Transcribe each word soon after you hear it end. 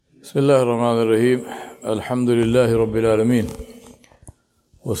بسم الله الرحمن الرحيم الحمد لله رب العالمين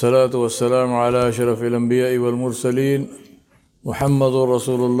والصلاة والسلام على أشرف الأنبياء والمرسلين محمد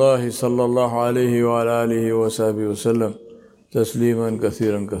رسول الله صلى الله عليه وعلى آله وصحبه وسلم تسليما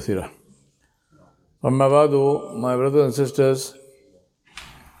كثيرا كثيرا. أما بعد, my brothers and sisters,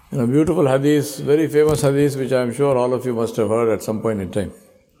 a beautiful hadith, very famous hadith which I am sure all of you must have heard at some point in time.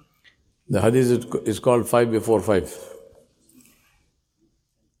 The hadith is called 5 before 5.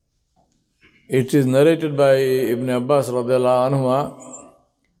 It is narrated by Ibn Abbas radiallahu anhuma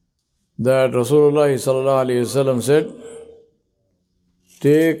that Rasulullah sallallahu alayhi wasallam said,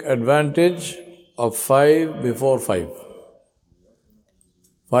 take advantage of 5 before 5.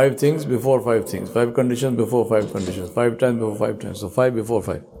 5 things before 5 things. 5 conditions before 5 conditions. 5 times before 5 times. So 5 before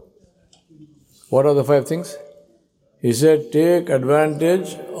 5. What are the 5 things? He said, take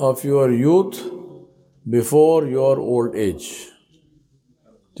advantage of your youth before your old age.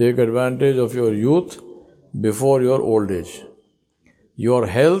 Take advantage of your youth before your old age. Your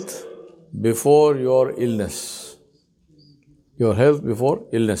health before your illness. Your health before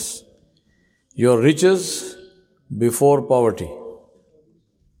illness. Your riches before poverty.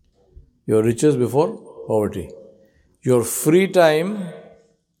 Your riches before poverty. Your free time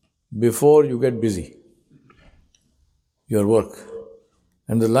before you get busy. Your work.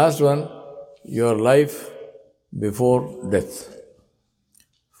 And the last one, your life before death.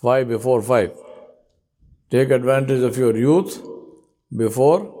 5 before 5. Take advantage of your youth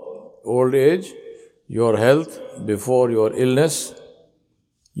before old age, your health before your illness,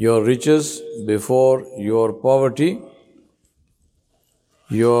 your riches before your poverty,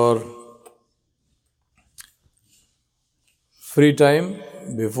 your free time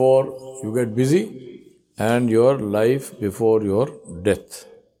before you get busy, and your life before your death.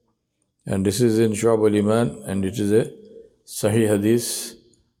 And this is in Shu'ab al-Iman, and it is a Sahih Hadith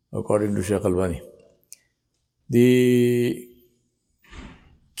according to Shaykh Albani. The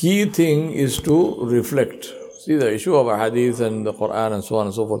key thing is to reflect. See, the issue of a hadith and the Quran and so on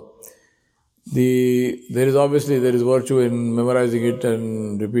and so forth. There is virtue in memorizing it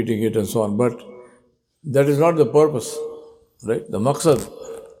and repeating it and so on, but that is not the purpose, right? The maqsad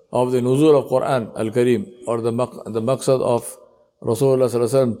of the nuzul of Quran al-Kareem or the maqsad of Rasulullah sallallahu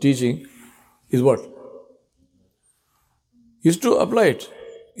alaihi wasallam teaching is what? Is to apply it.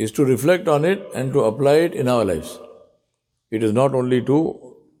 Is to reflect on it and to apply it in our lives. It is not only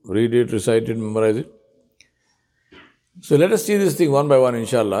to read it, recite it, memorize it. So let us see this thing one by one,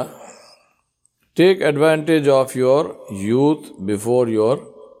 inshallah. Take advantage of your youth before your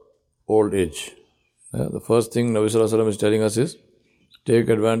old age. The first thing Nabi Sallallahu Alaihi Wasallam is telling us is, take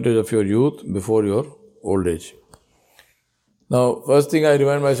advantage of your youth before your old age. Now, first thing I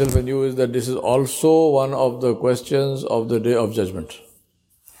remind myself and you is that this is also one of the questions of the Day of Judgment.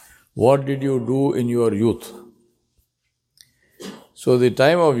 What did you do in your youth? So the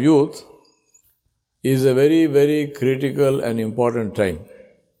time of youth is a very, very critical and important time.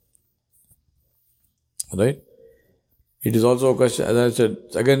 Right? It is also a question, as I said,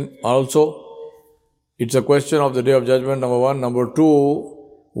 again, also, it's a question of the Day of Judgment, number one. Number two,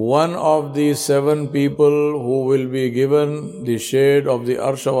 one of the 7 people who will be given the shade of the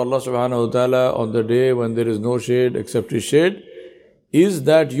Arsh of Allah subhanahu wa ta'ala on the day when there is no shade except His shade, is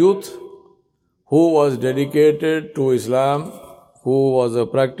that youth who was dedicated to Islam, who was a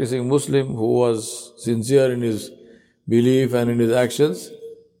practicing Muslim, who was sincere in his belief and in his actions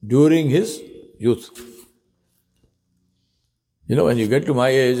during his youth. You know, when you get to my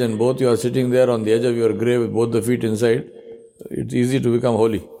age and both you are sitting there on the edge of your grave with both the feet inside, it's easy to become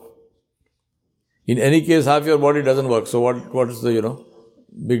holy. In any case, half your body doesn't work. So what is the,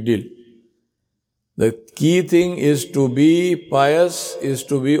 big deal? The key thing is to be pious, is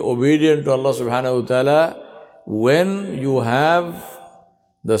to be obedient to Allah subhanahu wa ta'ala when you have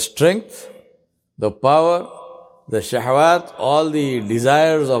the strength, the power, the shahwat, all the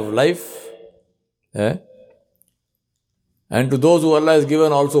desires of life. And to those who Allah has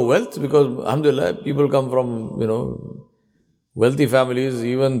given also wealth, because alhamdulillah, people come from, wealthy families.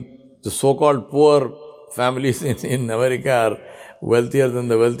 Even the so-called poor families in America are wealthier than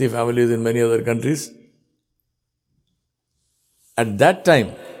the wealthy families in many other countries. At that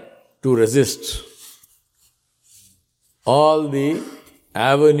time, to resist all the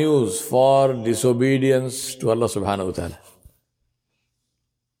avenues for disobedience to Allah subhanahu wa ta'ala.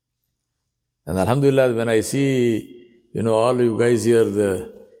 And alhamdulillah, when I see, all you guys here,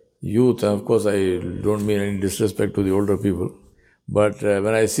 the youth, and of course I don't mean any disrespect to the older people, but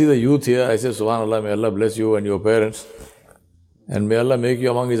when I see the youth here, I say, subhanallah, may Allah bless you and your parents. And may Allah make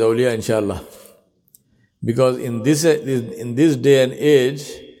you among His awliya, inshallah. Because in this day and age,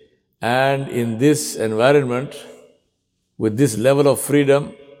 And in this environment, with this level of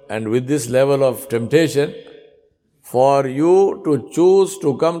freedom and with this level of temptation, for you to choose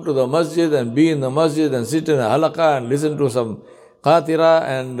to come to the masjid and be in the masjid and sit in a halaqah and listen to some qatira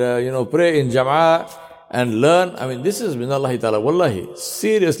and pray in jama'ah and learn. I mean, this is min Allahi ta'ala. Wallahi,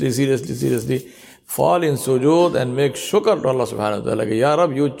 seriously, fall in sujood and make shukr to Allah subhanahu wa ta'ala. Like, Ya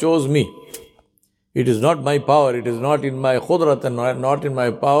Rab, you chose me. It is not my power, it is not in my khudrat and not in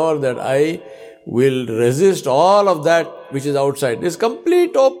my power that I will resist all of that which is outside. It's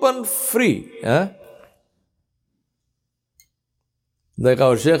complete, open, free. Like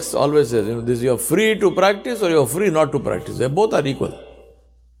our sheikhs always says, this you're free to practice or you're free not to practice. They both are equal.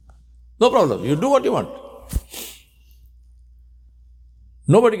 No problem. You do what you want.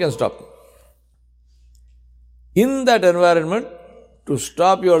 Nobody can stop. In that environment, to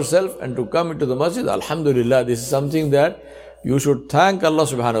stop yourself and to come into the masjid, alhamdulillah, this is something that you should thank Allah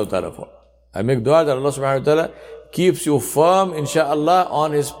subhanahu wa ta'ala for. I make dua that Allah subhanahu wa ta'ala keeps you firm, insha'Allah,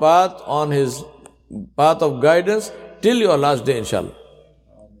 on His path of guidance till your last day, inshallah.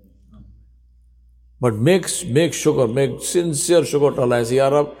 But make shukr, make sincere shukr to Allah. Say, Ya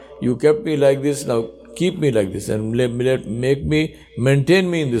Rab, you kept me like this, now keep me like this and maintain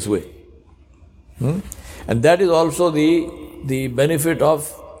me in this way. And that is also the benefit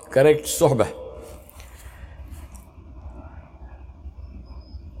of correct sohbah.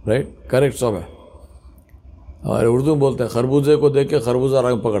 Right? Correct sohbah. हमारे उर्दू में बोलते हैं खरबूजे को देख के खरबूजा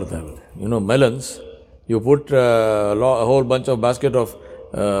रंग पकड़ता है. Melons, you put a whole bunch of basket of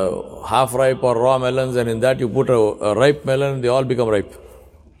half ripe or raw melons, and in that you put a ripe melon, they all become ripe.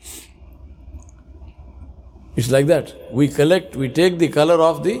 It's like that. We take the color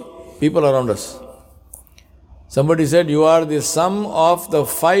of the people around us. Somebody said, you are the sum of the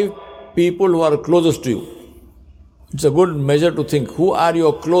 5 people who are closest to you. It's a good measure to think. Who are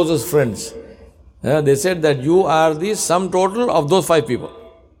your closest friends? They said that you are the sum total of those 5 people.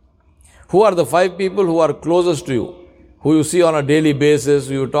 Who are the 5 people who are closest to you? Who you see on a daily basis,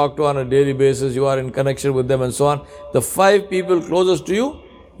 who you talk to on a daily basis, you are in connection with them and so on. The 5 people closest to you,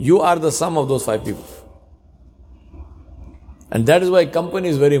 you are the sum of those 5 people. And that is why company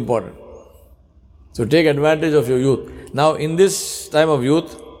is very important. So take advantage of your youth. Now in this time of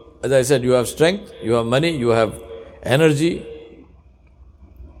youth, as I said, you have strength, you have money, you have energy.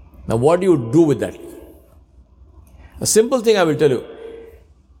 Now what do you do with that? A simple thing I will tell you.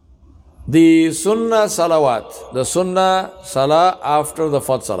 The sunnah salawat, the sunnah salah after the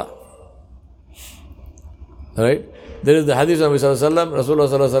fourth salah. Right? There is the hadith of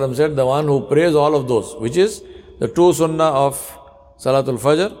Rasulullah said, the one who prays all of those, which is the 2 sunnah of Salatul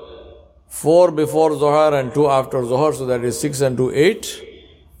Fajr, 4 before Zohar and 2 after Zohar, so that is 6 and 2, 8.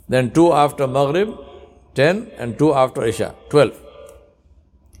 Then 2 after Maghrib, 10, and 2 after Isha, 12.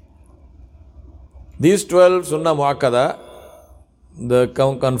 These 12 Sunnah Muakkada, the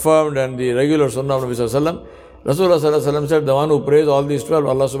confirmed and the regular Sunnah of Nabi Sallallahu Rasulullah said, the one who prays all these 12,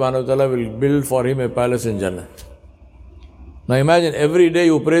 Allah subhanahu wa ta'ala will build for him a palace in Jannah. Now imagine, every day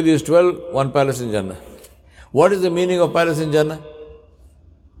you pray these 12, one palace in Jannah. What is the meaning of palace in Jannah?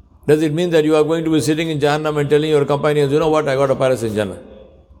 Does it mean that you are going to be sitting in Jahannam and telling your companions, you know what, I got a palace in Jannah?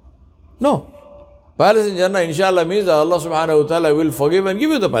 No. Palace in Jannah, inshallah, means that Allah subhanahu wa ta'ala will forgive and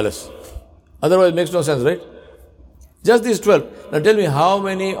give you the palace. Otherwise it makes no sense, right? Just these 12. Now tell me, how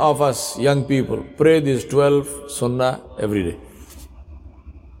many of us young people pray these 12 sunnah every day?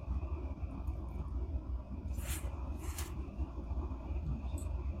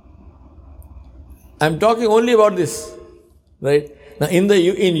 I'm talking only about this, right? Now in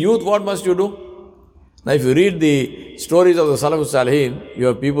youth, what must you do? Now if you read the stories of the Salafus Salihin, you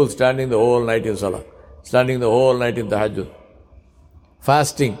have people standing the whole night in Salah, standing the whole night in Tahajjud,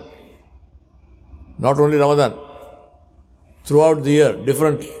 fasting. Not only Ramadan, throughout the year,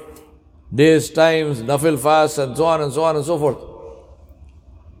 different days, times, nafil fasts and so on and so on and so forth.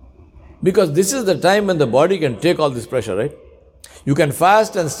 Because this is the time when the body can take all this pressure, right? You can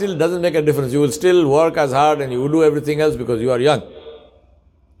fast and still doesn't make a difference. You will still work as hard and you will do everything else because you are young.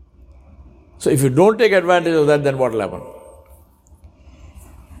 So if you don't take advantage of that, then what will happen?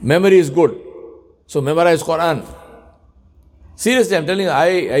 Memory is good. So memorize Quran. Seriously, I'm telling you,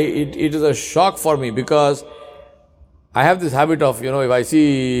 it is a shock for me because I have this habit of, if I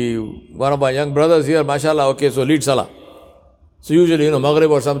see one of my young brothers here, mashallah, okay, so lead Salah. So usually, Maghrib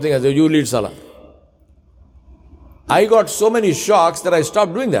or something, I say, you lead Salah. I got so many shocks that I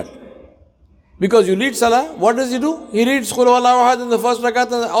stopped doing that. Because you lead Salah, what does he do? He reads Qul Huwallahu Ahad in the first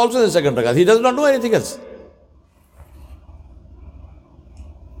rakat and also in the second rakat. He does not do anything else.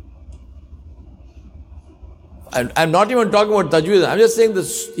 I'm not even talking about tajweed. I'm just saying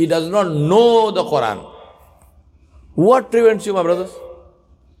this, he does not know the Quran. What prevents you, my brothers?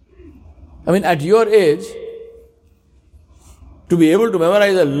 I mean, at your age, to be able to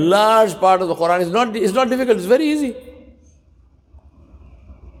memorize a large part of the Quran is not difficult, it's very easy.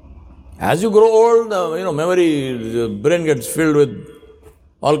 As you grow old, the brain gets filled with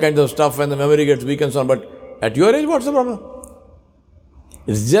all kinds of stuff and the memory gets weak and so on. But at your age, what's the problem?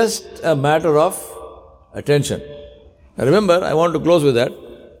 It's just a matter of attention. Now remember, I want to close with that.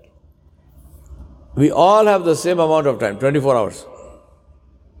 We all have the same amount of time, 24 hours.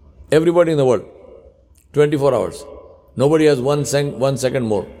 Everybody in the world, 24 hours. Nobody has 1 second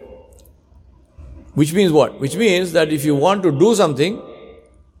more. Which means what? Which means that if you want to do something,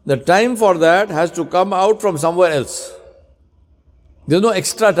 the time for that has to come out from somewhere else. There's no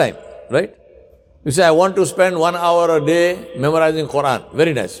extra time, right? You say, I want to spend 1 hour a day memorizing Quran.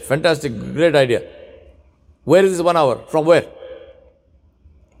 Very nice, fantastic, great idea. Where is this 1 hour? From where?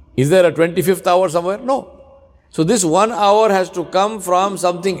 Is there a 25th hour somewhere? No. So this 1 hour has to come from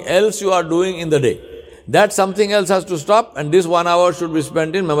something else you are doing in the day. That something else has to stop, and this 1 hour should be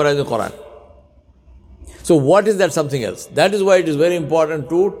spent in memorizing Quran. So what is that something else? That is why it is very important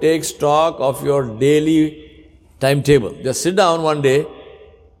to take stock of your daily timetable. Just sit down one day,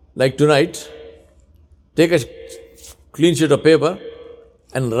 like tonight, take a clean sheet of paper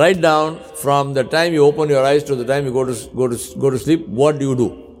and write down from the time you open your eyes to the time you go to sleep, what do you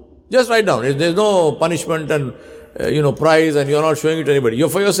do? Just write down. There's no punishment and prize, and you're not showing it to anybody. You're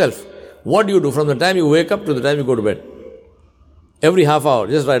for yourself. What do you do from the time you wake up to the time you go to bed? Every half hour,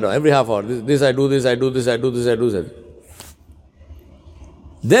 just write down. Every half hour, this I do, this I do, this I do, this I do, this.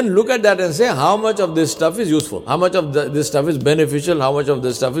 Then look at that and say, how much of this stuff is useful? How much of this stuff is beneficial? How much of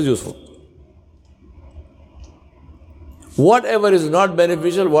this stuff is useful? Whatever is not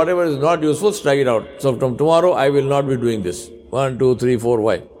beneficial, whatever is not useful, strike it out. So from tomorrow, I will not be doing this. 1, 2, 3, 4,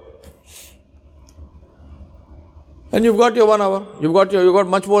 why? And you've got your 1 hour. You've got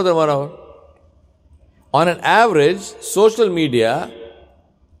much more than 1 hour. On an average, social media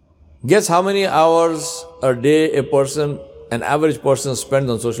guess how many hours a day an average person spends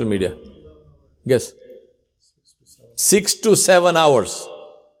on social media? Guess. 6 to 7 hours.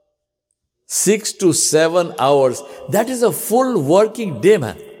 6 to 7 hours. That is a full working day,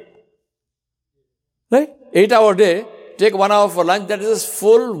 man. Right? 8-hour day, take 1 hour for lunch, that is a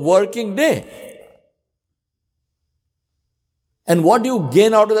full working day. And what do you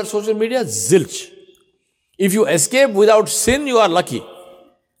gain out of that social media? Zilch. If you escape without sin, you are lucky.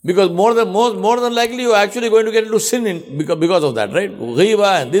 Because more than likely, you are actually going to get into sin because of that, right?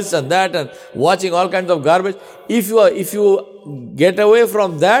 Ghiba and this and that and watching all kinds of garbage. If you get away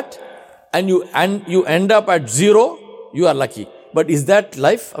from that and you end up at zero, you are lucky. But is that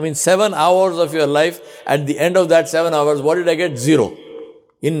life? I mean, 7 hours of your life, at the end of that 7 hours, what did I get? Zero.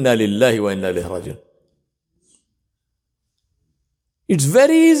 Inna lillahi wa inna ilayhi rajiun. It's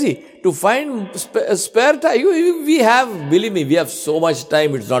very easy to find spare time. Believe me, we have so much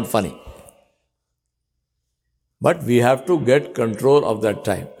time, it's not funny. But we have to get control of that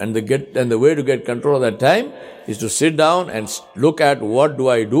time. And the way to get control of that time is to sit down and look at what do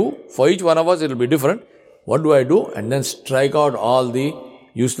I do. For each one of us, it will be different. What do I do? And then strike out all the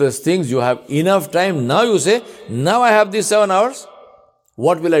useless things. You have enough time. Now you say, now I have these 7 hours.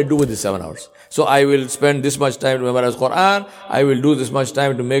 What will I do with these 7 hours? So I will spend this much time to memorize Quran. I will do this much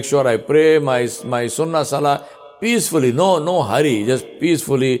time to make sure I pray my sunnah salah peacefully. No hurry. Just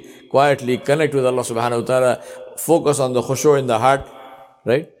peacefully, quietly connect with Allah subhanahu wa ta'ala. Focus on the khushu in the heart.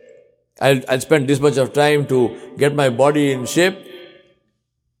 Right? I'll spend this much of time to get my body in shape.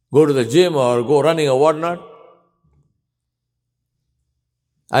 Go to the gym or go running or whatnot.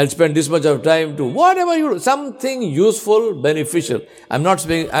 I'll spend this much of time to whatever you do, something useful, beneficial. I'm not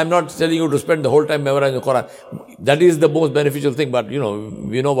telling you to spend the whole time memorizing the Quran. That is the most beneficial thing, but we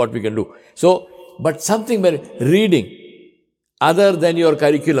know what we can do. So, but something reading, other than your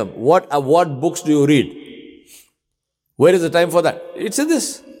curriculum. What books do you read? Where is the time for that? It's in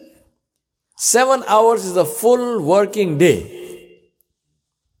this. 7 hours is a full working day.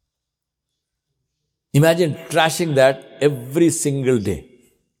 Imagine trashing that every single day.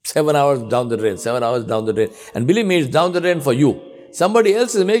 7 hours down the drain, 7 hours down the drain. And believe me, it's down the drain for you. Somebody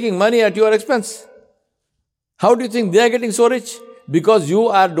else is making money at your expense. How do you think they are getting so rich? Because you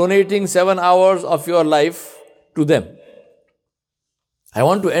are donating 7 hours of your life to them. I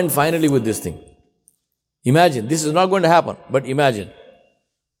want to end finally with this thing. Imagine, this is not going to happen, but imagine.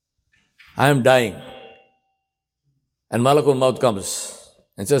 I am dying. And Malakul Maut comes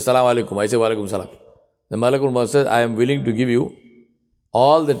and says, Salaam alaikum. I say, Wa alaikum salam. The Malakul Maut says, I am willing to give you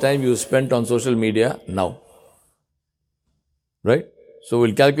all the time you spent on social media now. Right? So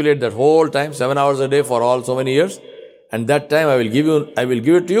we'll calculate that whole time, 7 hours a day for all so many years. And that time I will give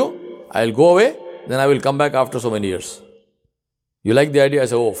it to you, I will go away, then I will come back after so many years. You like the idea? I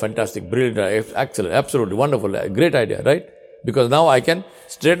say, oh, fantastic, brilliant, excellent, absolutely, wonderful, great idea, right? Because now I can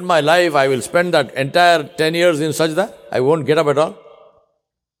straighten my life, I will spend that entire 10 years in sajda, I won't get up at all.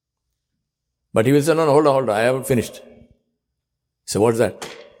 But he will say, no, hold on, I haven't finished. So what's that?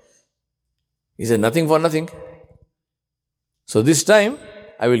 He said, nothing for nothing. So this time,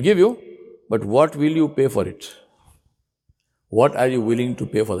 I will give you, but what will you pay for it? What are you willing to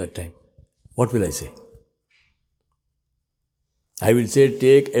pay for that time? What will I say? I will say,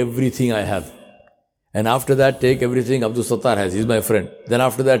 take everything I have. And after that, take everything Abdul Sattar has. He's my friend. Then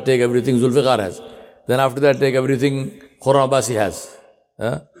after that, take everything Zulfiqar has. Then after that, take everything Khurram Abbasi has.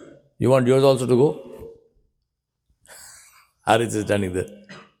 You want yours also to go? Harith is standing there.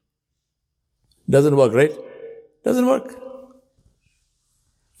 Doesn't work, right? Doesn't work.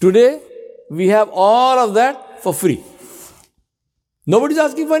 Today, we have all of that for free. Nobody's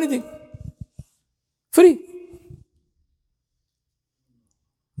asking for anything. Free.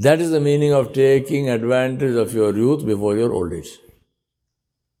 That is the meaning of taking advantage of your youth before your old age.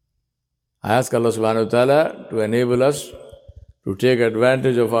 I ask Allah subhanahu wa ta'ala to enable us to take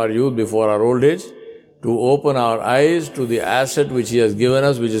advantage of our youth before our old age, to open our eyes to the asset which He has given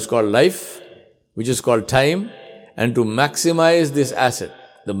us, which is called life, which is called time, and to maximize this asset,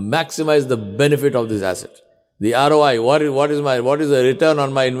 maximize the benefit of this asset. The ROI, what is the return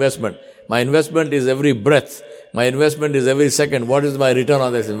on my investment? My investment is every breath. My investment is every second. What is my return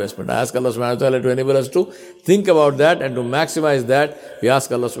on this investment? I ask Allah subhanahu wa ta'ala to enable us to think about that and to maximize that. We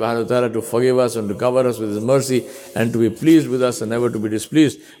ask Allah subhanahu wa ta'ala to forgive us and to cover us with His mercy and to be pleased with us and never to be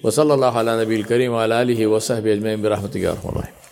displeased. Wa sallallahu ala nabiyil kareem wa ala alihi wa sahbihi ajma'in bi rahmatika ya arhamar rahimin.